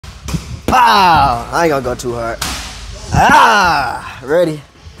Pow! I ain't gonna go too hard. Ah! Ready?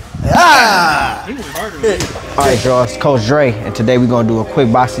 Ah! Alright, y'all, it's Coach Dre, and today we're gonna do a quick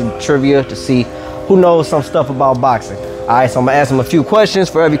boxing trivia to see who knows some stuff about boxing. Alright, so I'm gonna ask him a few questions.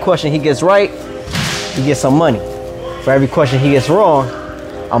 For every question he gets right, he gets some money. For every question he gets wrong,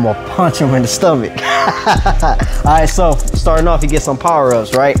 I'm gonna punch him in the stomach. Alright, so starting off, he gets some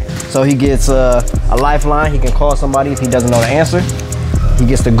power-ups, right? So he gets a lifeline. He can call somebody if he doesn't know the answer. He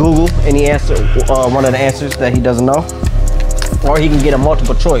gets to Google any answer, one of the answers that he doesn't know. Or he can get a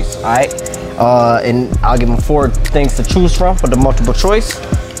multiple choice, alright? And I'll give him 4 things to choose from for the multiple choice.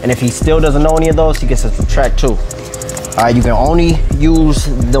 And if he still doesn't know any of those, he gets to subtract 2. Alright, you can only use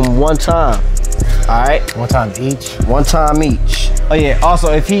them one time. Alright? One time each? One time each. Oh yeah,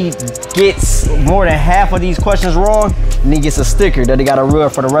 also if he gets more than half of these questions wrong, then he gets a sticker that he got to reel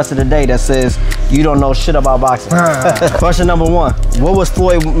for the rest of the day that says, you don't know shit about boxing. Question number 1. What was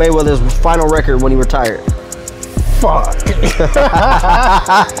Floyd Mayweather's final record when he retired? Fuck.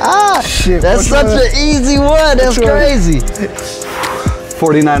 Shit, that's such an easy one. That's crazy.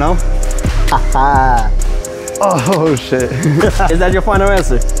 49-0. Oh shit. Is that your final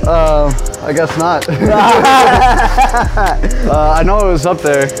answer? I guess not. I know it was up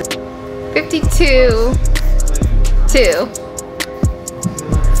there. 52-2.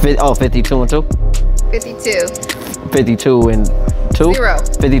 52 and 2? 52. 52 and 2? 0.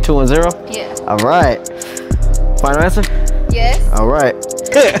 52 and 0? Yeah. All right. Final answer? Yes. All right.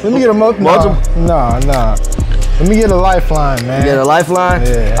 Let me get a multiple. Nah. Let me get a lifeline, man. You get a lifeline?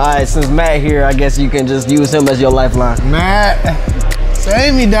 Yeah. All right, since Matt here, I guess you can just use him as your lifeline. Matt,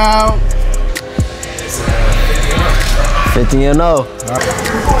 save me, dog. 50 and 0.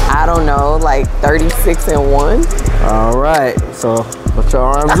 I don't know, like 36 and 1. All right, so put your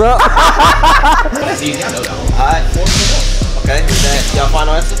arms up. That's easy, I know that one. All right, 4 okay, is that y'all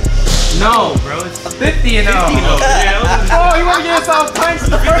final answer? No, bro, it's 50 and 0. Oh, you want to get us all punched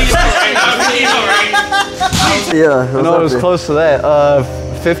the first time? Yeah, I know it was close to that.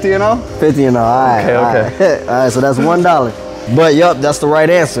 50 and 0? 50 and 0, all right. Okay. All right, so that's $1. But yup, that's the right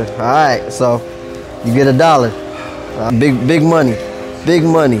answer. All right, so you get $1. Big money, big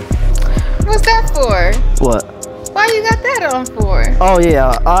money. What's that for? What? Why you got that on for? Oh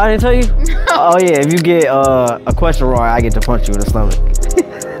yeah, I didn't tell you? No. Oh yeah, if you get a question wrong, I get to punch you in the stomach.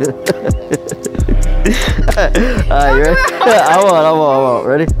 Alright, you ready? I won't.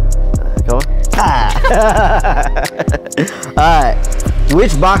 Ready? Go on. Alright,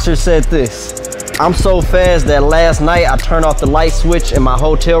 which boxer said this? I'm so fast that last night I turned off the light switch in my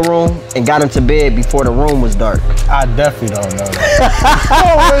hotel room and got into bed before the room was dark. I definitely don't know that.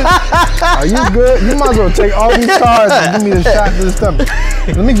 Are you good? You might as well take all these cards and give me the shot to the stomach.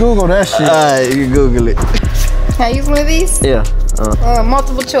 Let me Google that shit. Alright, you can Google it. Can I use one of these? Yeah.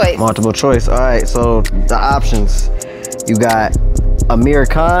 Multiple choice. Multiple choice. Alright, so the options. You got Amir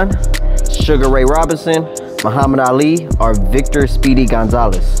Khan, Sugar Ray Robinson, Muhammad Ali, or Victor Speedy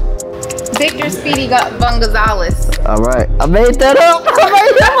Gonzalez. Victor Speedy Gonzalez. All right, I made that up. I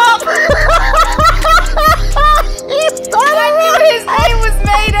made him up. I knew his name was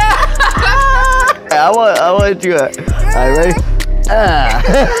made up. I want you. All right, ready?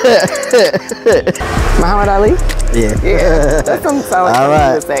 Muhammad Ali? Yeah. That doesn't sound like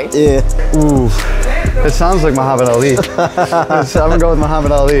something to say. Yeah. Ooh. It sounds like Muhammad Ali. So I'm gonna go with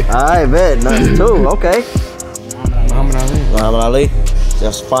Muhammad Ali. All right, bet. Number 2. Okay. Muhammad Ali. Muhammad Ali.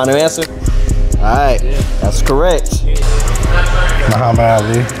 That's the final answer. All right, that's correct. Muhammad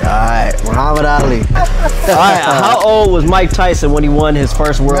Ali. All right, Muhammad Ali. All right, how old was Mike Tyson when he won his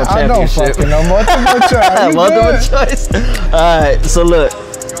first world championship? I don't fucking know. Multiple choice. Multiple choice. All right, so look,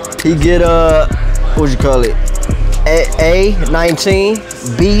 he get what you call it? A 19,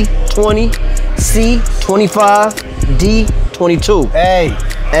 B 20, C 25, D 22. A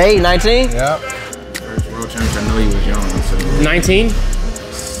 19. Yep. First world champion, I know he was young, so 19?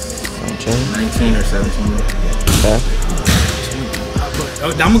 19 or 17. Okay.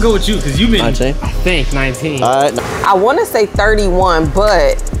 I'm gonna go with you because you've been. 19. I think 19. All right. I want to say 31,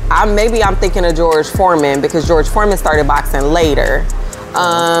 but maybe I'm thinking of George Foreman because George Foreman started boxing later.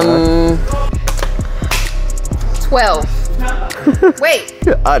 12. Wait.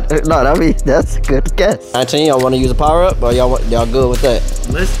 No, that's a good guess. 19. Y'all want to use a power up, or y'all good with that?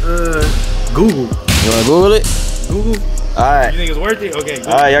 Let's Google. You want to Google it? Google. All right. You think it's worth it? Okay. Good.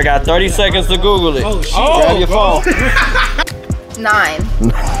 All right, y'all got 30 seconds to Google it. Oh shit! Grab your phone. 9.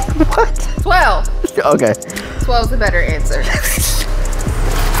 What? 12. Okay. 12 is a better answer.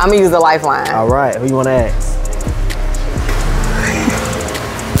 I'm gonna use the lifeline. All right. Who you want to ask?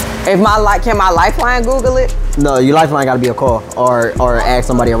 Can my lifeline Google it? No, your lifeline got to be a call or ask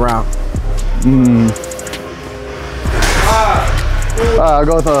somebody around. I'll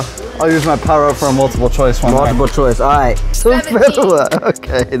go with I'll use my power up for a multiple choice one. Multiple choice. All right. 17.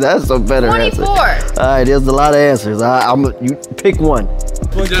 Okay, that's a better 24. answer. All right, there's a lot of answers. You pick one.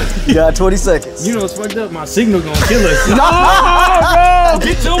 You got 20 seconds. You know what's fucked up? My signal gonna kill us. No, bro!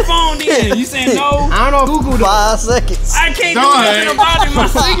 Get your phone in. You saying no? I don't know. Google it. 5 seconds. I can't do nothing about it. My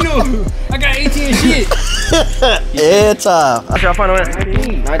signal. I got 18 shit. Yeah, time. I shall find out.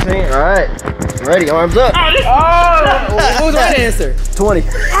 19. All right. Ready? Arms up. What was that answer? 20. I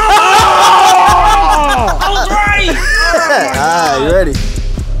was right. All right, you ready?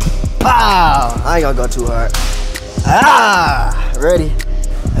 Pow! I ain't gonna go too hard. Ready?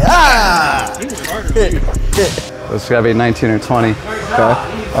 It's gotta be 19 or 20. Okay.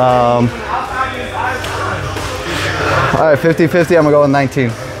 All right, 50-50, I'm gonna go with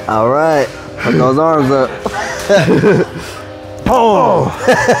 19. All right. Put those arms up. Oh!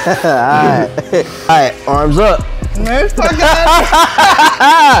 All right, arms up. Man, fuck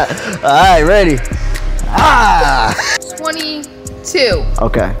All right, ready? 22.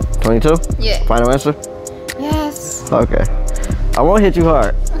 Okay, 22? Yeah. Final answer? Yes. Okay. I won't hit you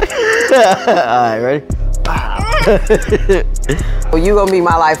hard. All right, ready? Well, you gonna be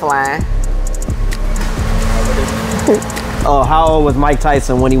my lifeline. Oh, how old was Mike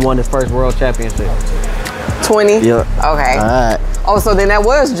Tyson when he won his first world championship? 20? Yep. Okay. All right. Oh, so then that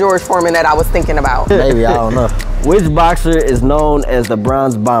was George Foreman that I was thinking about. Maybe, I don't know. Which boxer is known as the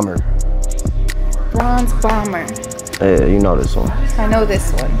Bronze Bomber? Bronze Bomber. Yeah, you know this one. I know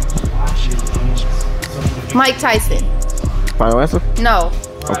this one. Mike Tyson. Final answer? No.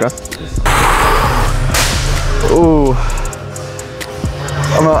 Okay. Ooh.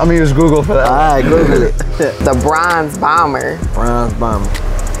 I'm gonna use Google for that. All right, Google it. The Bronze Bomber. Bronze Bomber.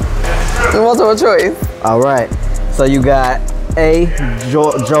 Multiple choice. All right. So you got A,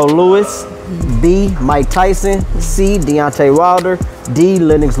 Joe Louis, B, Mike Tyson, C, Deontay Wilder, D,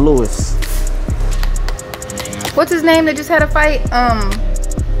 Lennox Lewis. What's his name that just had a fight?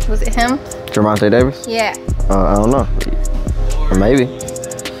 Was it him? Gervonta Davis? Yeah. I don't know. Or maybe.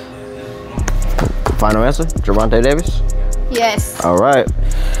 Final answer? Gervonta Davis? Yes. All right.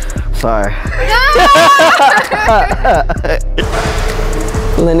 Sorry.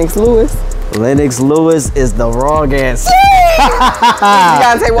 Lennox Lewis. Lennox Lewis is the wrong answer.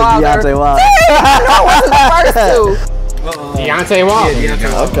 Deontay Wilder. Deontay Wilder. No, it wasn't the first two. Deontay Wilder. Yeah,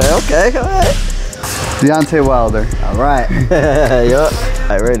 Deontay Wilder. Okay. All right. Deontay Wilder. All right. Yup.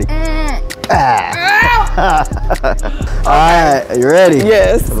 All right, ready? All right, you ready?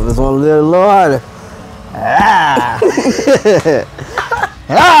 Yes. This one a little harder.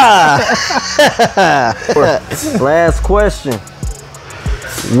 Last question.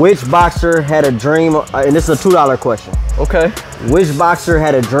 Which boxer had a dream, and this is a $2 question. Okay. Which boxer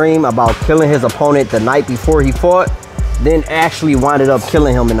had a dream about killing his opponent the night before he fought, then actually winded up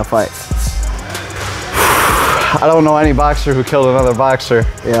killing him in the fight? I don't know any boxer who killed another boxer.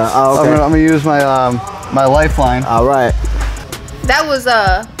 Yeah, oh, okay. I'm gonna use my my lifeline. All right. That was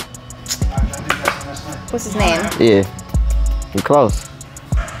what's his name? Yeah, you're close.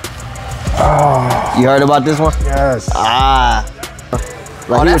 You heard about this one? Yes.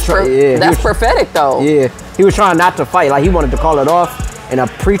 Like That's prophetic though. Yeah, he was trying not to fight. Like he wanted to call it off, and a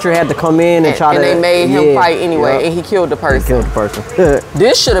preacher had to come in and try to. And they made him fight aneway, and he killed the person. He killed the person.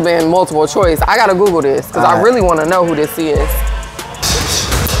 This should have been multiple choice. I gotta Google this because I really want to know who this is.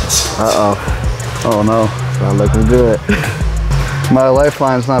 Oh no. Not looking good. My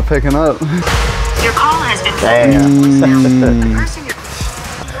lifeline's not picking up. Your call has been Damn.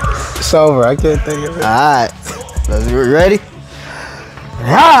 It's over. I can't think of it. All right. You ready?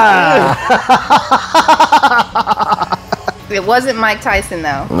 It wasn't Mike Tyson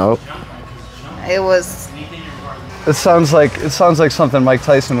though. Nope. It was. It sounds like something Mike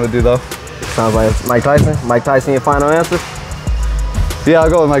Tyson would do though. Sounds like Mike Tyson. Mike Tyson, your final answer? Yeah, I'll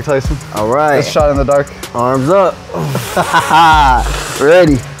go with Mike Tyson. All right. It's shot in the dark. Arms up.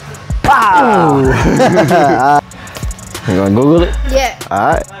 Ready. Wow. You gonna Google it? Yeah. All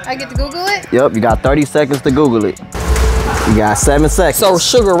right. I get to Google it? Yep, you got 30 seconds to Google it. You got 7 seconds. So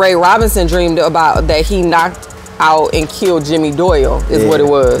Sugar Ray Robinson dreamed about that he knocked out and killed Jimmy Doyle is what it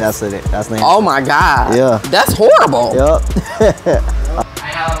was. That's it. That's the answer. Oh my God. Yeah. That's horrible. Yep.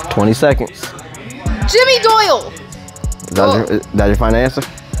 20 seconds. Jimmy Doyle. Is that your final answer?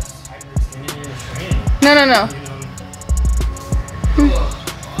 No.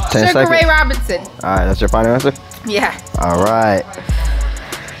 10 Sugar seconds. Ray Robinson. All right, that's your final answer? Yeah. All right.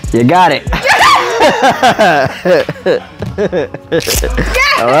 You got it.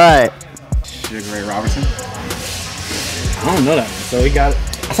 All right. Sugar Ray Robinson. I don't know that one, so he got it.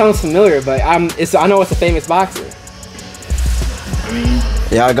 Sounds familiar, but I know it's a famous boxer. I mean,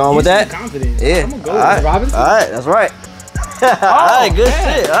 y'all going with that? Confident. Yeah. I'm gonna go with Robinson. All right, that's right. All right, good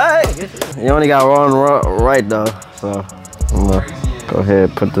shit. All right. You only got one right though, so I'm gonna go ahead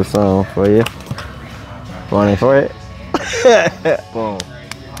and put this on for you. Running for it. Boom.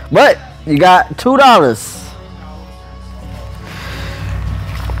 But you got $2.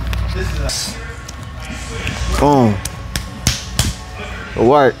 Boom.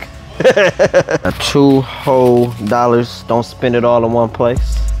 Work. $2 whole. Don't spend it all in one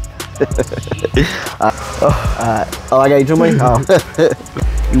place. Oh, I got you too much? Oh.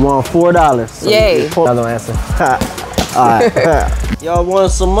 You want $4. So Yay. Another answer. Alright. Y'all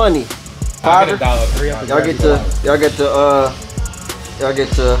want some money? $5. Y'all get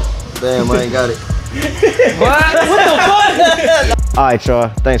to damn, I ain't got it. What the fuck? Alright, y'all.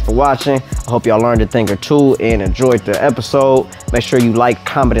 Thanks for watching. I hope y'all learned a thing or two and enjoyed the episode. Make sure you like,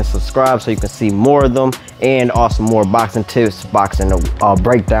 comment, and subscribe so you can see more of them, and also more boxing tips, boxing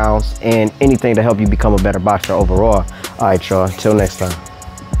breakdowns, and anything to help you become a better boxer overall. Alright, y'all. Till next time.